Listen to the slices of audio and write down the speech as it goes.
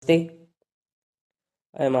Namaste,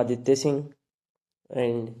 I am Aditya Singh,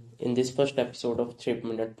 and in this first episode of 3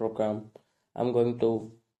 Minute program, I'm going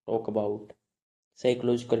to talk about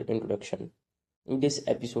psychological introduction. In this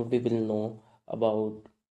episode, we will know about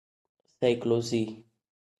psychology,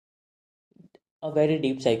 a very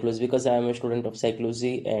deep psychology, because I am a student of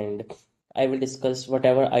psychology and I will discuss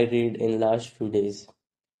whatever I read in last few days.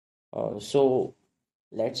 So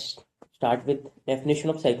let's start with definition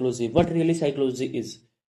of psychology. What really psychology is?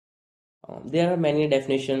 There are many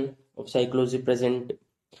definitions of psychology present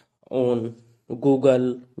on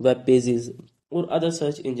Google web pages or other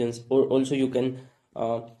search engines, or also you can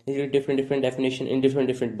read different definition in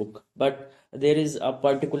different book. But there is a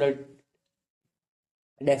particular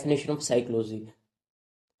definition of psychology,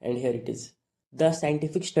 and here it is: the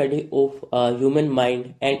scientific study of human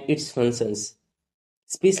mind and its functions,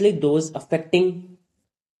 especially those affecting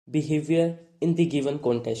behavior in the given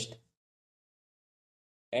context.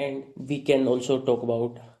 And we can also talk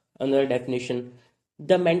about another definition: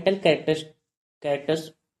 the mental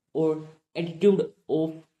characters or attitude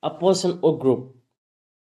of a person or group.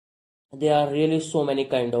 There are really so many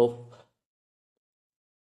kind of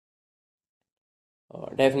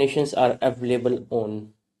definitions are available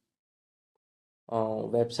on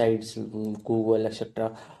websites, Google,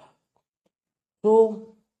 etc.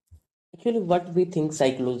 So actually, what we think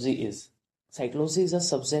psychology is a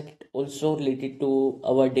subject also related to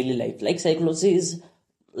our daily life. Like psychology is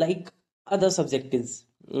like other subject is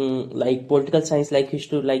like political science, like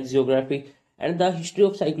history, like geography, and the history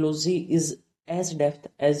of psychology is as depth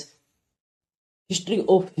as history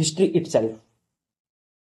of history itself.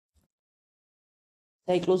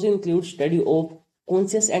 Psychology includes study of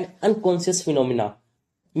conscious and unconscious phenomena,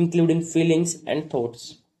 including feelings and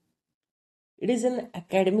thoughts. It is an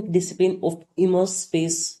academic discipline of immense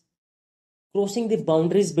space, crossing the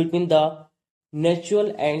boundaries between the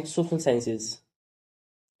natural and social sciences.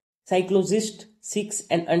 Psychologist seeks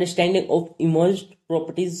an understanding of emerged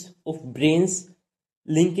properties of brains,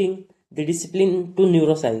 linking the discipline to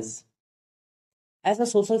neuroscience. As a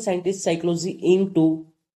social scientist, psychology aims to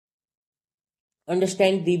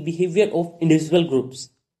understand the behavior of individual groups.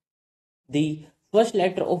 The first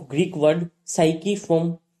letter of Greek word psyche,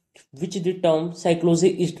 from which the term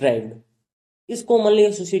psychology is derived, is commonly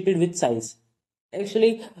associated with science.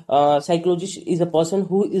 Actually, psychologist is a person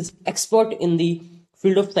who is expert in the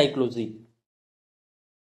field of psychology.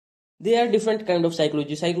 There are different kind of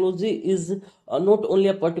psychology. Psychology is not only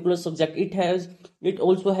a particular subject. It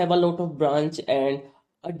also have a lot of branch and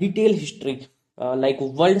a detailed history. Like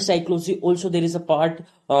world psychology, also there is a part.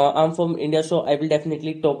 I'm from India, so I will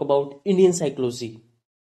definitely talk about Indian psychology.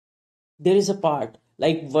 There is a part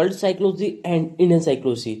like world psychology and Indian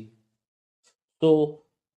psychology. So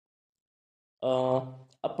uh,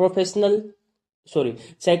 a professional, sorry,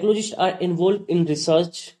 psychologists are involved in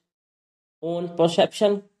research on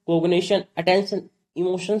perception, cognition, attention,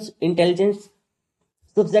 emotions, intelligence,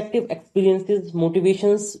 subjective experiences,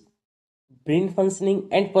 motivations, brain functioning,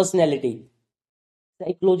 and personality.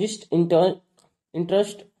 Psychologists'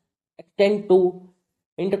 interest extend to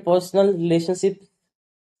interpersonal relationships,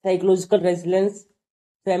 psychological resilience,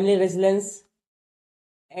 family resilience,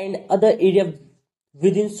 and other areas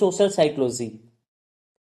within social psychology.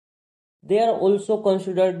 They are also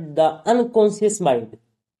considered the unconscious mind.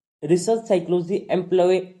 Research psychology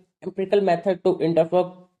employ empirical method to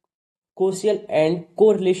interpret causal and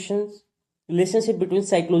correlations relationship between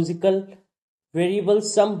psychological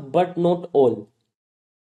variables, some but not all.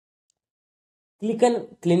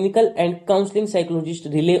 Clinical and counseling psychologists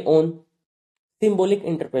rely on symbolic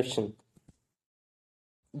interpretation.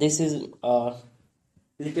 This is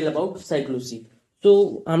little about psychology.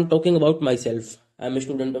 So I'm talking about myself. I'm a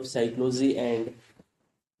student of psychology and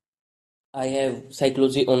I have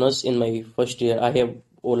psychology honors in my first year. I have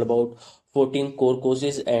all about 14 core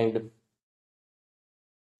courses and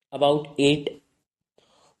about 8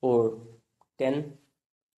 or 10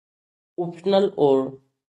 optional or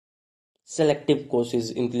selective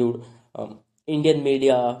courses include Indian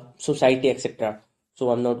media, society, etc.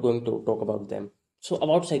 So I'm not going to talk about them. So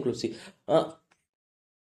about psychology,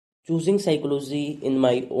 choosing psychology in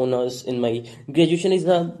my honors in my graduation is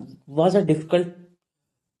a was a difficult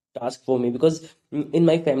task for me because in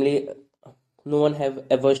my family no one have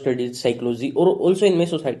ever studied psychology, or also in my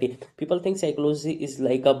society people think psychology is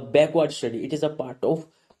like a backward study. It is a part of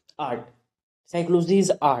art. Psychology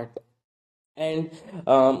is art, and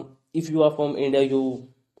if you are from India, you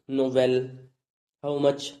know well how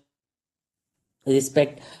much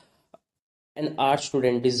respect an art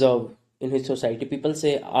student deserve in his society. People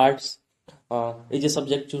say arts is a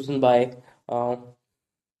subject chosen by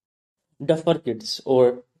duffer kids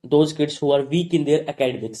or those kids who are weak in their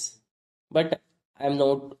academics. But I'm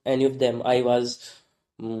not any of them. I was,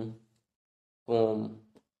 mm, from,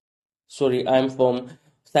 sorry, I'm from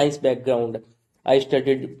science background. I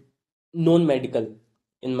studied non-medical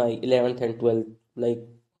in my 11th and 12th, like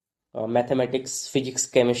mathematics, physics,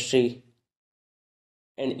 chemistry,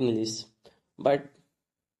 and English. But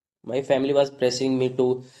my family was pressing me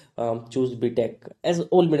to choose BTech as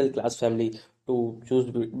all middle class family to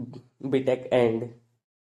choose BTech and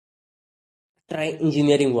try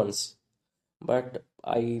engineering once. But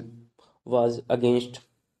I was against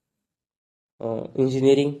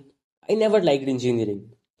engineering. I never liked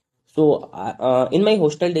engineering. So in my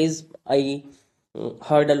hostel days, I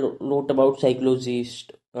heard a lot about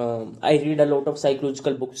psychologists. I read a lot of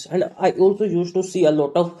psychological books, and I also used to see a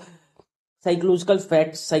lot of psychological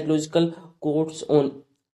facts, psychological quotes on,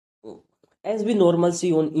 as we normal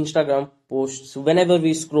see on Instagram posts. Whenever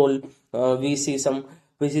we scroll, we see some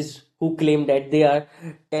pages who claim that they are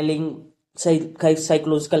telling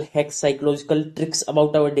psychological hacks, psychological tricks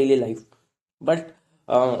about our daily life. But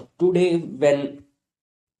today, when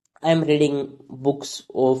I'm reading books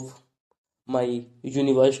of my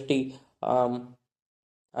university,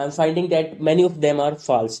 I'm finding that many of them are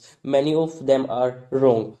false, many of them are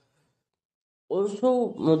wrong.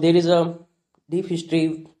 Also, there is a deep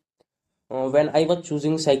history. When I was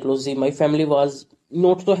choosing psychology, my family was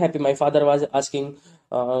not so happy. My father was asking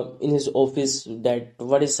in his office that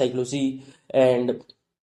what is psychology and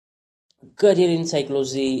career in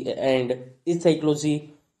psychology, and is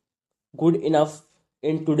psychology good enough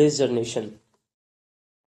in today's generation.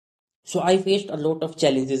 So I faced a lot of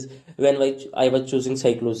challenges when I was choosing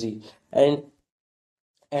psychology, and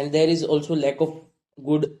there is also lack of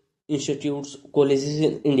good institutes, colleges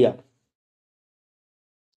in India.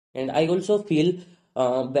 And I also feel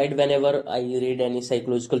bad whenever I read any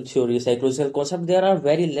psychological theory, psychological concept. There are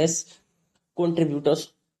very less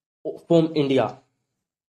contributors from India.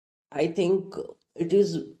 I think it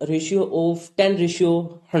is a ratio of 10 ratio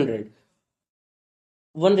 100,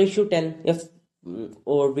 1 ratio 10, if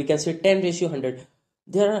or we can say 10 ratio 100.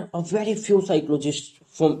 There are a very few psychologists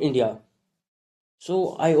from India.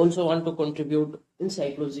 So I also want to contribute in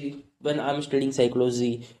psychology. When I'm studying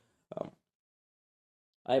psychology,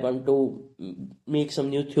 I want to make some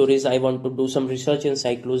new theories. I want to do some research in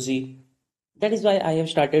psychology. That is why I have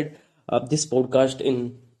started this podcast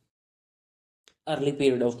in early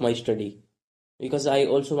period of my study, because I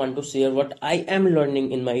also want to share what I am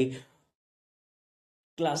learning in my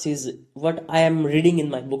classes, what I am reading in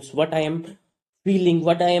my books, what I am feeling,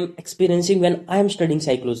 what I am experiencing when I am studying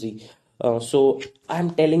psychology. So I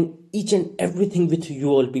am telling each and everything with you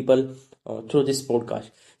all people through this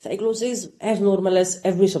podcast. Psychology is as normal as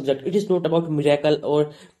every subject. It is not about miracle,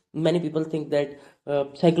 or many people think that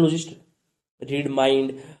psychologists read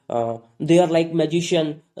mind. They are like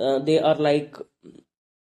magician. They are like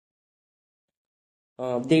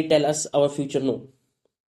they tell us our future. No,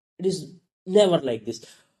 it is never like this.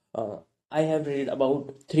 uh, I have read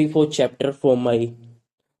about 3 4 chapter from my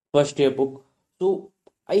first year book. So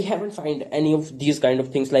I haven't find any of these kind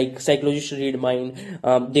of things like psychologists read mind,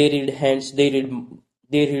 they read hands, they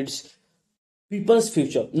read people's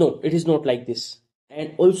future. No, it is not like this.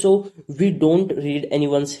 And also, we don't read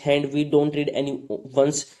anyone's hand, we don't read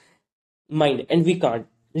anyone's mind, and we can't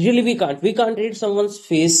read someone's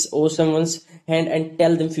face or someone's hand and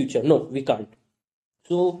tell them future. No, we can't.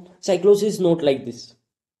 So psychology is not like this.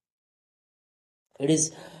 It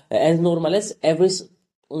is as normal as every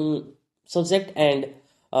subject, and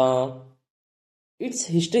uh, its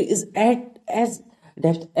history is at as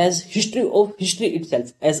depth as history of history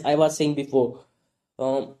itself, as I was saying before.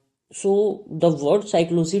 Um, so the word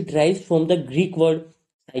psychology derives from the Greek word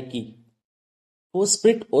psyche, or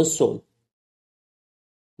spirit or soul.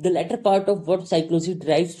 The latter part of word psychology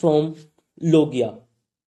derives from logia,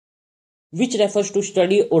 which refers to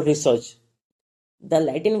study or research. The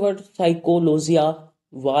Latin word psychologia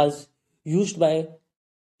was used by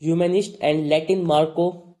humanist and Latin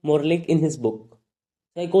Marco Morlic in his book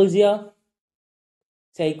Psychologia,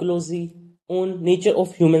 Psychology on Nature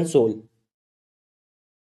of Human Soul.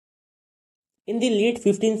 In the late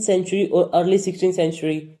 15th century or early 16th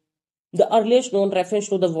century, the earliest known reference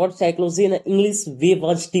to the word psychology in an English way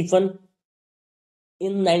was Stephen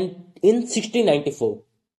in 1694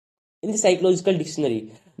 in the Psychological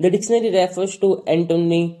Dictionary. The dictionary refers to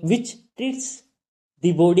anatomy, which treats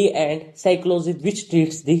the body, and psychology, which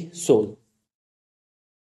treats the soul.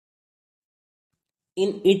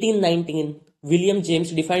 In 1819, William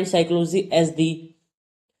James defined psychology as the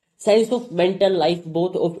science of mental life,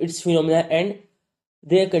 both of its phenomena and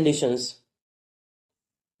their conditions.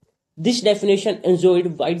 This definition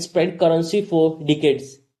enjoyed widespread currency for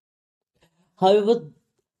decades. However,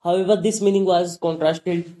 this meaning was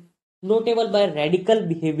contrasted, notable by radical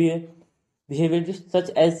behaviors such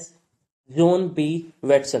as John B.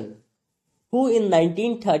 Watson, who in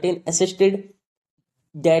 1913 assisted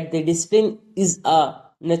that the discipline is a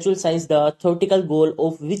natural science, the theoretical goal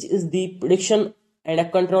of which is the prediction and a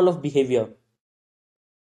control of behavior.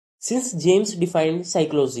 Since James defined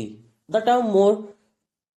psychology, the term more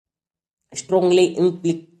strongly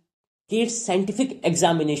implicates scientific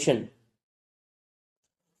examination.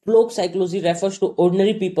 Folk psychology refers to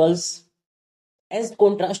ordinary peoples as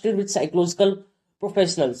contrasted with psychological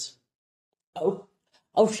professionals, out,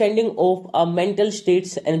 outstanding of our mental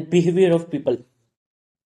states and behavior of people.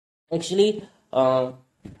 Actually, I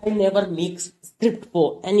never make script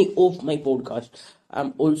for any of my podcast.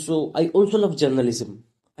 I also love journalism.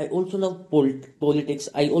 I also love politics.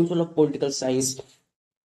 I also love political science.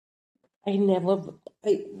 I never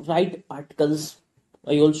I write articles.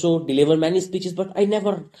 I also deliver many speeches, but I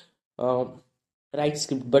never uh, write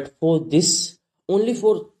script. But for this, only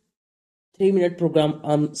for 3 minute program,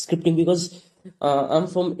 I'm scripting because I'm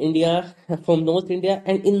from India, from North India,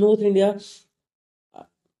 and in North India,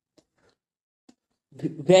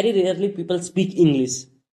 very rarely people speak English.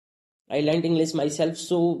 I learned English myself,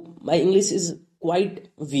 so my English is quite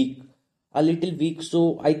weak, a little weak.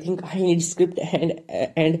 So I think I need script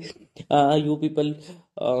and you people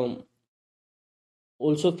um,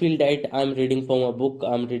 also feel that I'm reading from a book,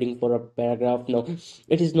 I'm reading for a paragraph. No,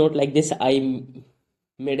 it is not like this.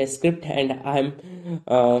 Made a script and I'm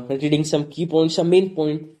reading some key points, some main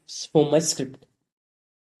points from my script.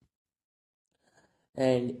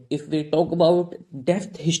 And if we talk about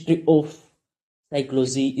depth history of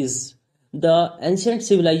psychology is the ancient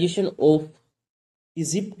civilization of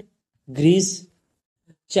Egypt, Greece,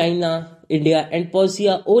 China, India, and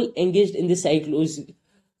Persia all engaged in the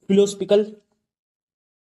philosophical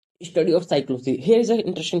study of psychology. Here is an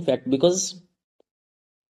interesting fact because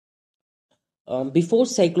before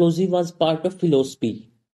psychology was part of philosophy.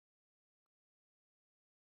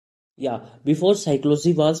 Yeah, before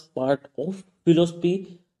psychology was part of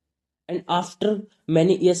philosophy, and after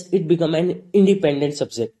many years, it became an independent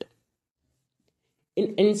subject.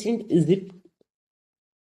 In ancient Egypt,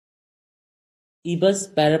 Ibis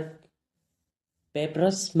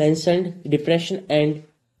Papyrus mentioned depression and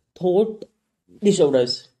thought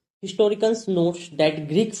disorders. Historians note that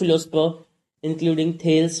Greek philosophers, including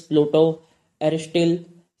Thales, Plato, Aristotle,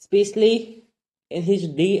 especially in his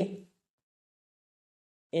De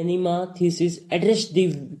Anima thesis, addressed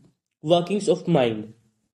the workings of mind.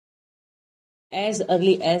 As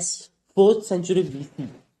early as 4th century BC,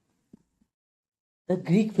 the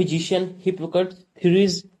Greek physician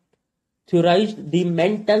Hippocrates theorized the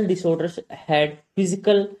mental disorders had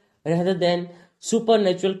physical rather than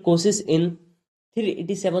supernatural causes in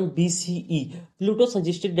 387 BCE. Pluto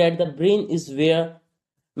suggested that the brain is where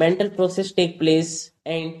mental processes take place,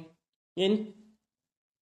 and in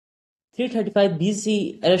 335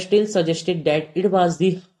 BC, Aristotle suggested that it was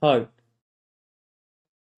the heart.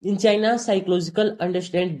 In China, psychological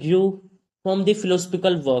understanding grew from the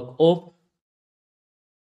philosophical work of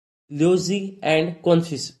Laozi and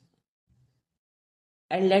Confucius,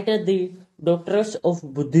 and later the doctrines of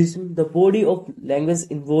Buddhism. The body of language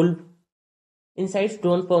involved insights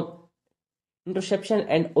drawn from introspection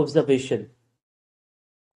and observation,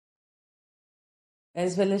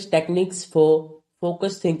 as well as techniques for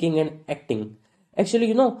focused thinking and acting. Actually,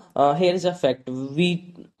 here is a fact.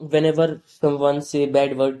 Whenever someone say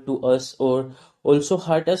bad word to us or also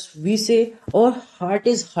hurt us, we say our heart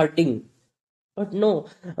is hurting. But no,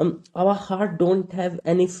 our heart don't have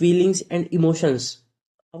any feelings and emotions.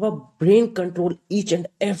 Our brain control each and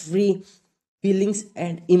every feelings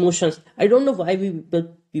and emotions. I don't know why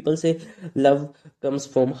people say love comes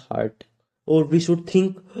from heart, or we should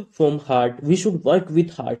think from heart, we should work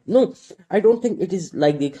with heart. No, I don't think it is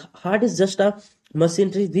like the heart is just a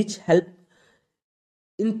machinery which help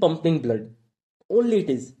in pumping blood. Only it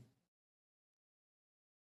is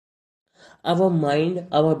our mind,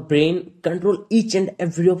 our brain control each and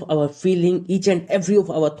every of our feeling, each and every of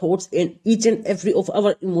our thoughts, and each and every of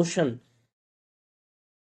our emotion.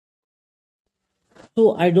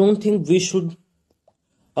 So I don't think we should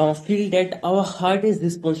feel that our heart is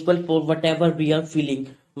responsible for whatever we are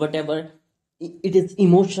feeling, whatever it is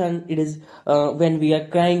emotion, it is when we are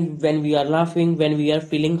crying, when we are laughing, when we are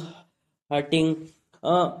feeling hurting.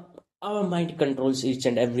 uh, our mind controls each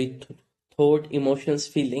and every thought, emotions,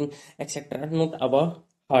 feeling, etc., not our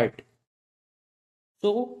heart.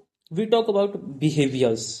 So we talk about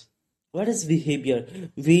behaviors. What is behavior?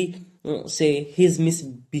 We say he's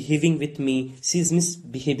misbehaving with me, she's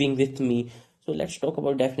misbehaving with me. So let's talk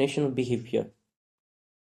about definition of behavior.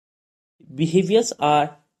 Behaviors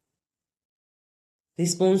are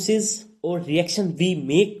responses or reaction we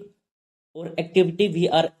make or activity we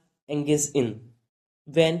are engaged in.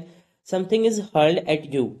 When something is hurled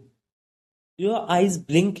at you, your eyes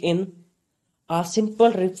blink in a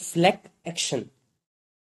simple reflect action.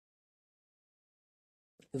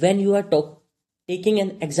 When you are taking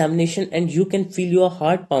an examination and you can feel your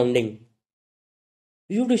heart pounding,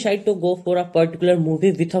 you decide to go for a particular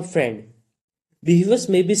movie with a friend. Behaviors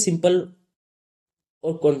may be simple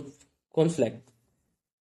or conflict,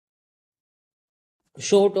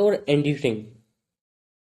 short or enduring.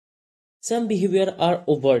 Some behavior are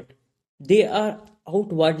overt. They are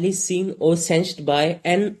outwardly seen or sensed by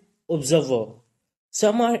an observer.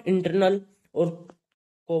 Some are internal or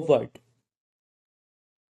covert.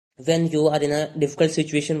 When you are in a difficult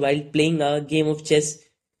situation while playing a game of chess,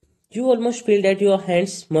 you almost feel that your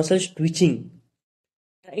hands muscles twitching,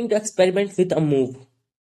 trying to experiment with a move.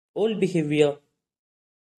 All behavior,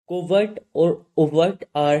 covert or overt,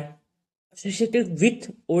 are associated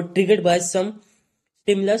with or triggered by some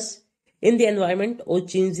stimulus in the environment or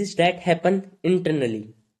changes that happen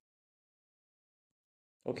internally.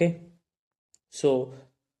 Okay, so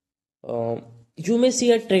you may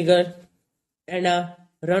see a trigger and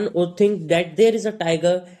run or think that there is a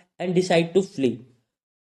tiger and decide to flee.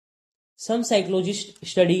 Some psychologists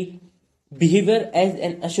study behavior as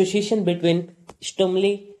an association between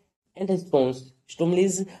stimuli and response. Stimuli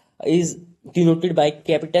is denoted by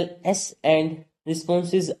capital S and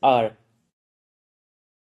responses are.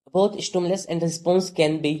 Both stimulus and response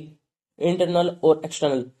can be internal or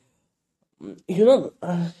external. You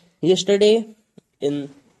know, yesterday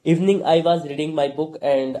in evening I was reading my book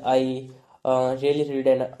and I really read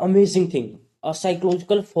an amazing thing, a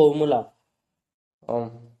psychological formula.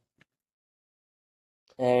 Um,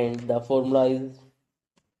 and the formula is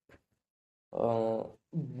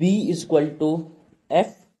B is equal to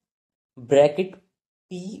F bracket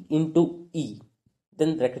P into E,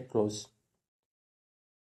 then bracket close.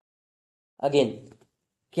 Again,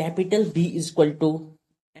 capital B is equal to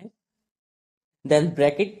F, then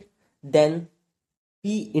bracket, then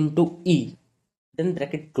P into E, then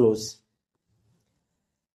bracket close.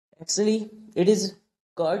 Actually, it is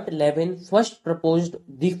Kurt Lewin first proposed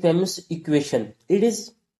the famous equation. It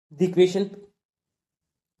is the equation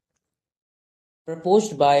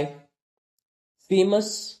proposed by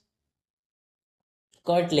famous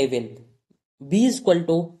Kurt Lewin. B is equal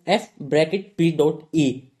to F bracket P dot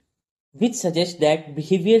A, which suggests that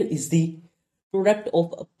behavior is the product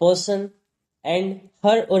of a person and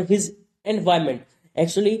her or his environment.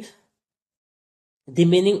 Actually, the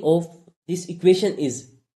meaning of this equation is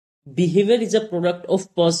behavior is a product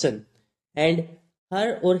of person and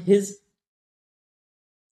her or his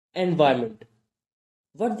environment.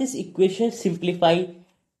 What this equation simplify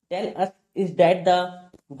tell us is that the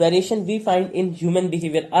variation we find in human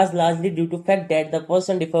behavior are largely due to fact that the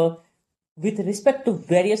person differ with respect to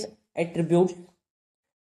various attributes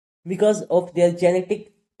because of their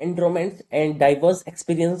genetic environments and diverse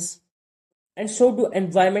experience, and so do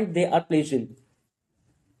environment they are placed in.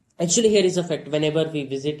 Actually, here is a fact. Whenever we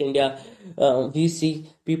visit India, we see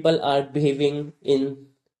people are behaving in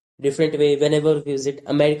different way. Whenever we visit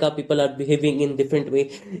America, people are behaving in different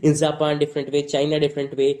way. In Japan, different way. China,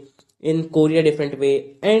 different way. In Korea, different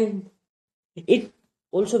way. And it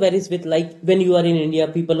also varies with, like, when you are in India,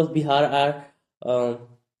 people of Bihar are uh,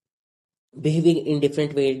 behaving in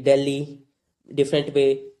different way. Delhi, different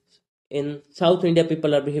way. In South India,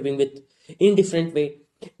 people are behaving with in different way.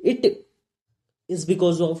 It is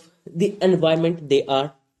because of the environment they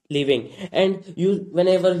are living. And you,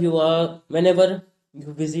 whenever you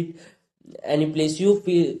visit any place, you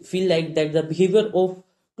feel like that the behavior of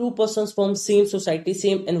two persons from same society,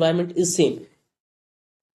 same environment is same.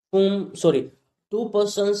 Two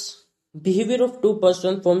persons behavior of two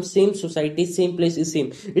persons from same society, same place is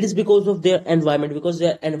same. It is because of their environment, because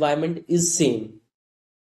their environment is same.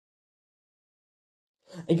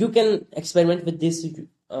 You can experiment with this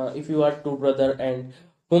if you are two brother and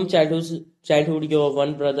whom childhood your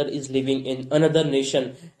one brother is living in another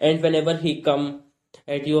nation, and whenever he come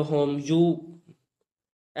at your home, you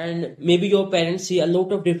and maybe your parents see a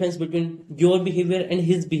lot of difference between your behavior and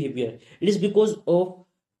his behavior. It is because of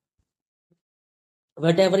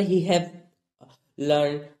whatever he have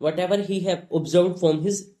learned, whatever he have observed from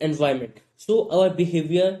his environment. So our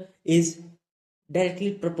behavior is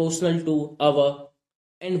directly proportional to our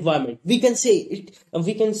environment. We can say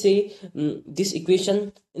this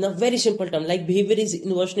equation in a very simple term, like behavior is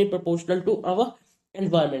inversely proportional to our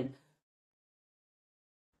environment.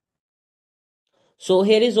 So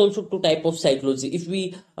here is also two type of psychology. If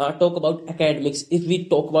we talk about academics, if we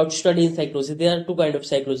talk about study in psychology, there are two kind of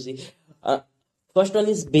psychology. uh, First one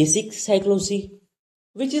is basic psychology,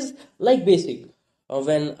 which is like basic.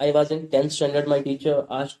 When I was in 10th standard, my teacher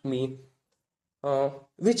asked me,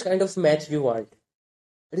 which kind of math you want.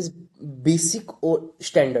 It is basic or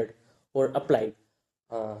standard or applied.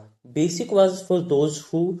 uh, Basic was for those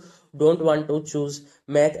who don't want to choose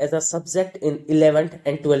math as a subject in 11th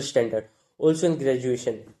and 12th standard, also in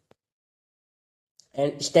graduation.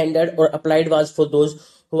 And standard or applied was for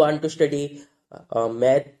those who want to study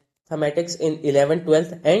mathematics in 11th,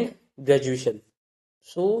 12th and graduation.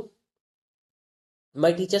 So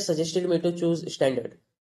my teacher suggested me to choose standard,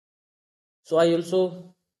 so I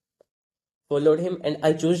also followed him and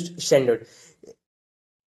I chose standard.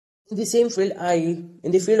 In the same field, I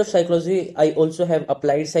in the field of psychology, I also have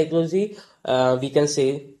applied psychology. We can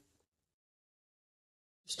say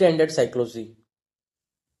standard psychology.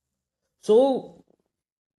 So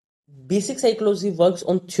basic psychology works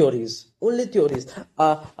on theories, only theories.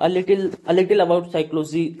 A little about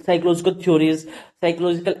psychology, psychological theories,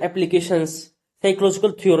 psychological applications,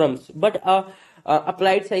 psychological theorems. But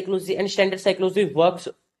applied psychology and standard psychology works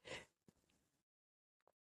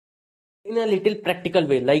in a little practical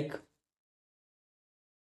way, like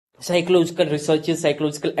psychological researches,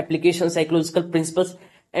 psychological applications, psychological principles,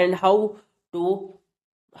 and to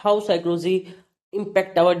how psychology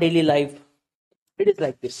impact our daily life. It is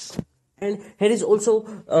like this. And here is also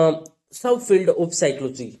subfield of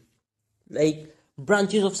psychology, like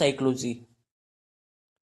branches of psychology,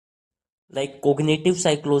 like cognitive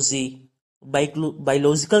psychology,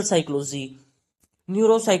 biological psychology,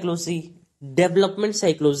 neuropsychology, development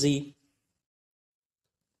psychology,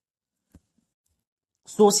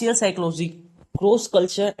 social psychology, cross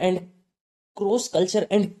culture and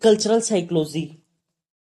cultural psychology,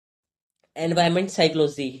 environment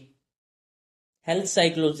psychology, health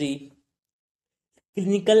psychology,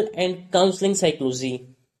 clinical and counseling psychology,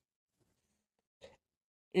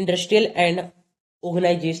 industrial and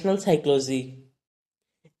organizational psychology,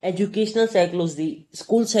 educational psychology,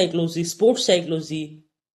 school psychology, sports psychology,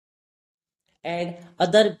 and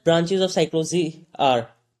other branches of psychology are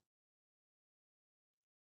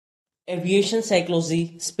aviation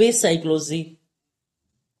psychology, space psychology,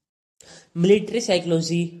 military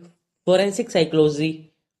psychology, forensic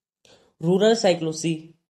psychology, rural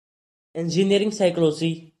psychology, engineering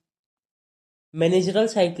psychology, managerial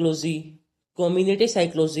psychology, community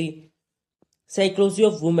psychology, psychology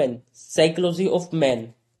of women, psychology of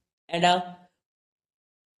men, and a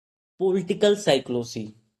political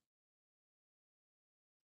psychology.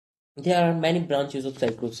 There are many branches of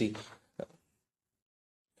psychology.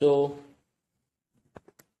 So,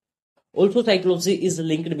 also psychology is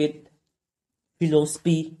linked with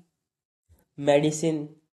philosophy, medicine,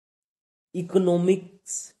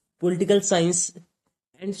 economics, political science,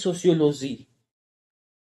 and sociology,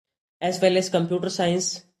 as well as computer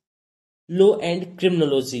science, law, and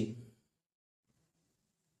criminology.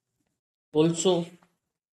 Also,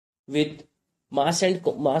 with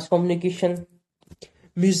mass communication,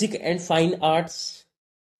 music and fine arts,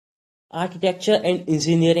 architecture and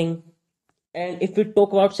engineering. And if we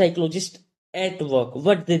talk about psychologists at work,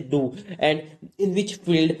 what they do and in which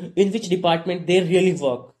field, in which department they really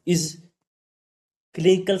work, is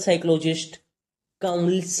clinical psychologist,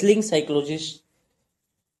 counseling psychologist,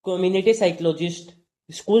 community psychologist,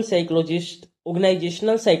 school psychologist,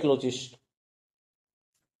 organizational psychologist.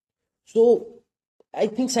 So I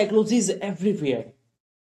think psychology is everywhere.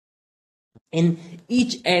 In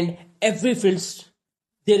each and every field,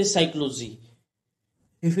 there is psychology.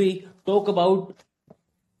 If we talk about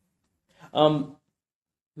um,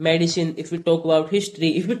 medicine, if we talk about history,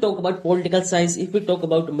 if we talk about political science, if we talk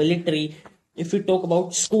about military, if we talk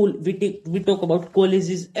about school, we talk about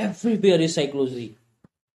colleges, everywhere is psychology.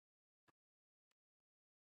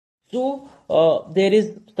 So there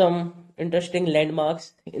is some interesting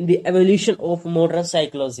landmarks in the evolution of modern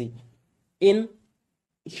psychology. In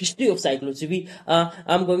history of psychology,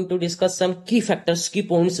 I'm going to discuss some key factors, key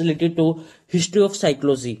points related to history of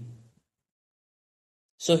psychology.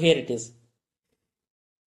 So here it is.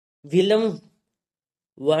 Wilhelm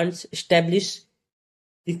once established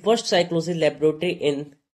the first psychology laboratory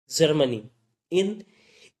in Germany in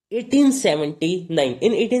 1879.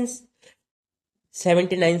 In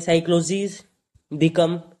 1879, psychology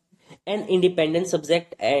become an independent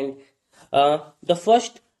subject, and the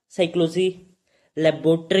first psychology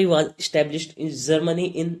laboratory was established in Germany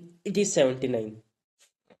in 1879.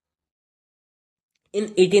 In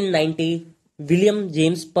 1890, William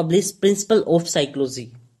James published Principle of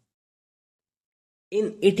Psychology. In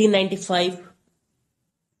 1895,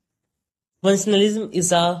 functionalism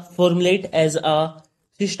is formulated as a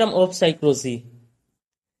system of psychology.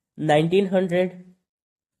 1900,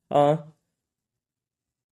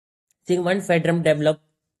 Sigmund Freud developed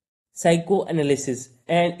psychoanalysis.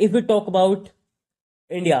 And if we talk about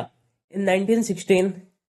India, in 1916,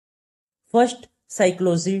 first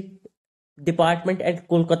psychology department at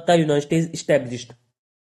Kolkata University is established.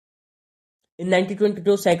 In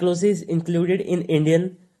 1922, psychology is included in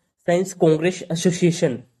Indian Science Congress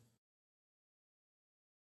Association.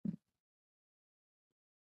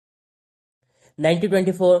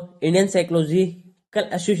 1924, Indian Psychological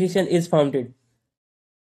Association is founded.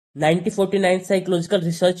 1949, Psychological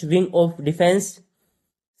Research Wing of Defence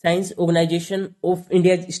Science Organization of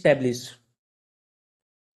India is established.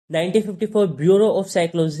 1954, Bureau of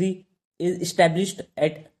Psychology is established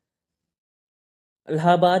at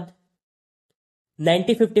Allahabad.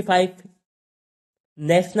 1955,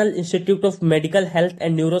 National Institute of Medical Health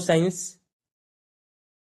and Neuroscience,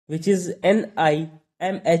 which is NIMHANS,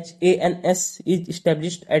 is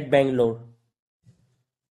established at Bangalore.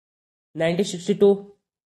 1962,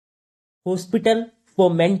 Hospital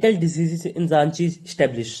for Mental Diseases in Ranchi is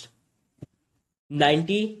established.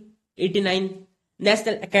 1989,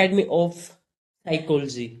 National Academy of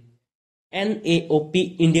Psychology,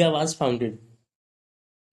 NAOP, India was founded.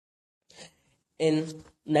 In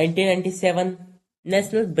 1997,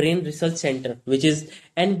 National Brain Research Center, which is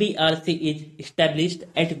NBRC, is established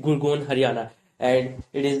at Gurgaon, Haryana, and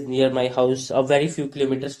it is near my house, a very few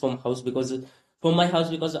kilometers from my house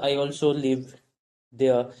because I also live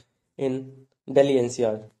there in Delhi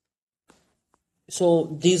NCR.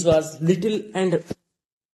 So these was little and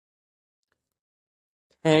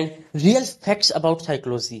real facts about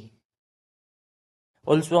psychology.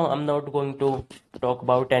 Also, I'm not going to talk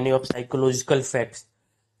about any of psychological facts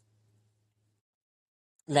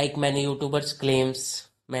like many YouTubers claims,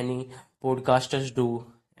 many podcasters do,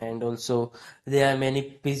 and also there are many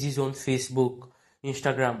pages on Facebook,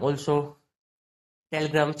 Instagram, also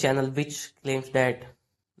Telegram channel which claims that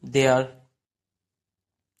they are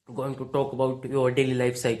going to talk about your daily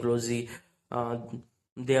life psychology. Uh,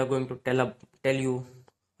 they are going to tell you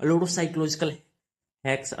a lot of psychological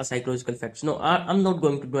hacks or psychological facts. No, I'm not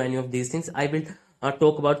going to do any of these things. I will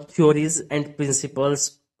talk about theories and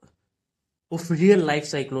principles of real life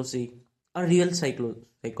psychology, a real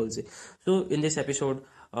psychology. So in this episode,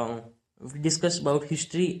 we discuss about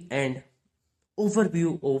history and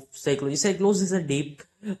overview of psychology. Psychology is a deep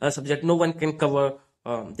subject. No one can cover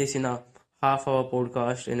this in a half-hour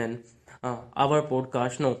podcast, in an hour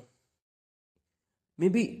podcast. No,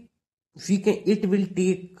 maybe we can. It will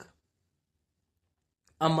take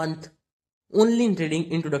a month only in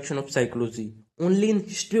reading introduction of psychology, only in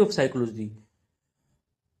history of psychology.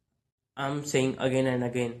 I'm saying again and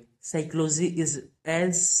again, psychology's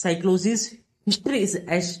history is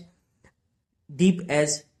as deep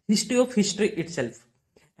as history of history itself,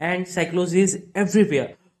 and psychology is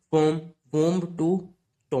everywhere from womb to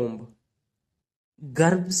tomb.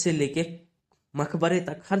 गर्भ से लेके मकबरे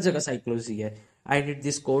तक हर जगह psychology है. I did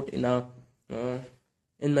this quote in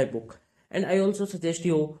my book, and I also suggest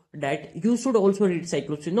you that you should also read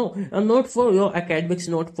psychology. No, not for your academics,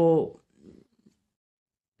 not for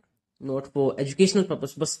educational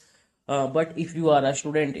purpose, but if you are a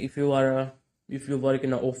student, if you work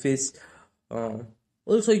in an office,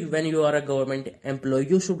 also when you are a government employee,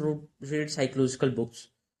 you should read psychological books.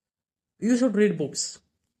 You should read books.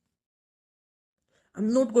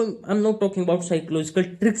 I'm not talking about psychological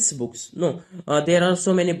tricks books. No, there are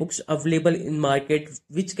so many books available in market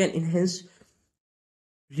which can enhance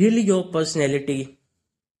really your personality.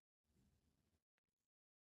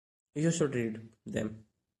 You should read them.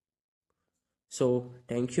 So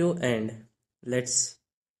thank you, and let's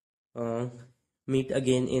meet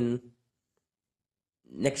again in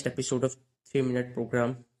next episode of 3 Minute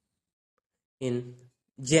Program in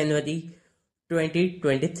January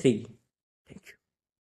 2023. Thank you.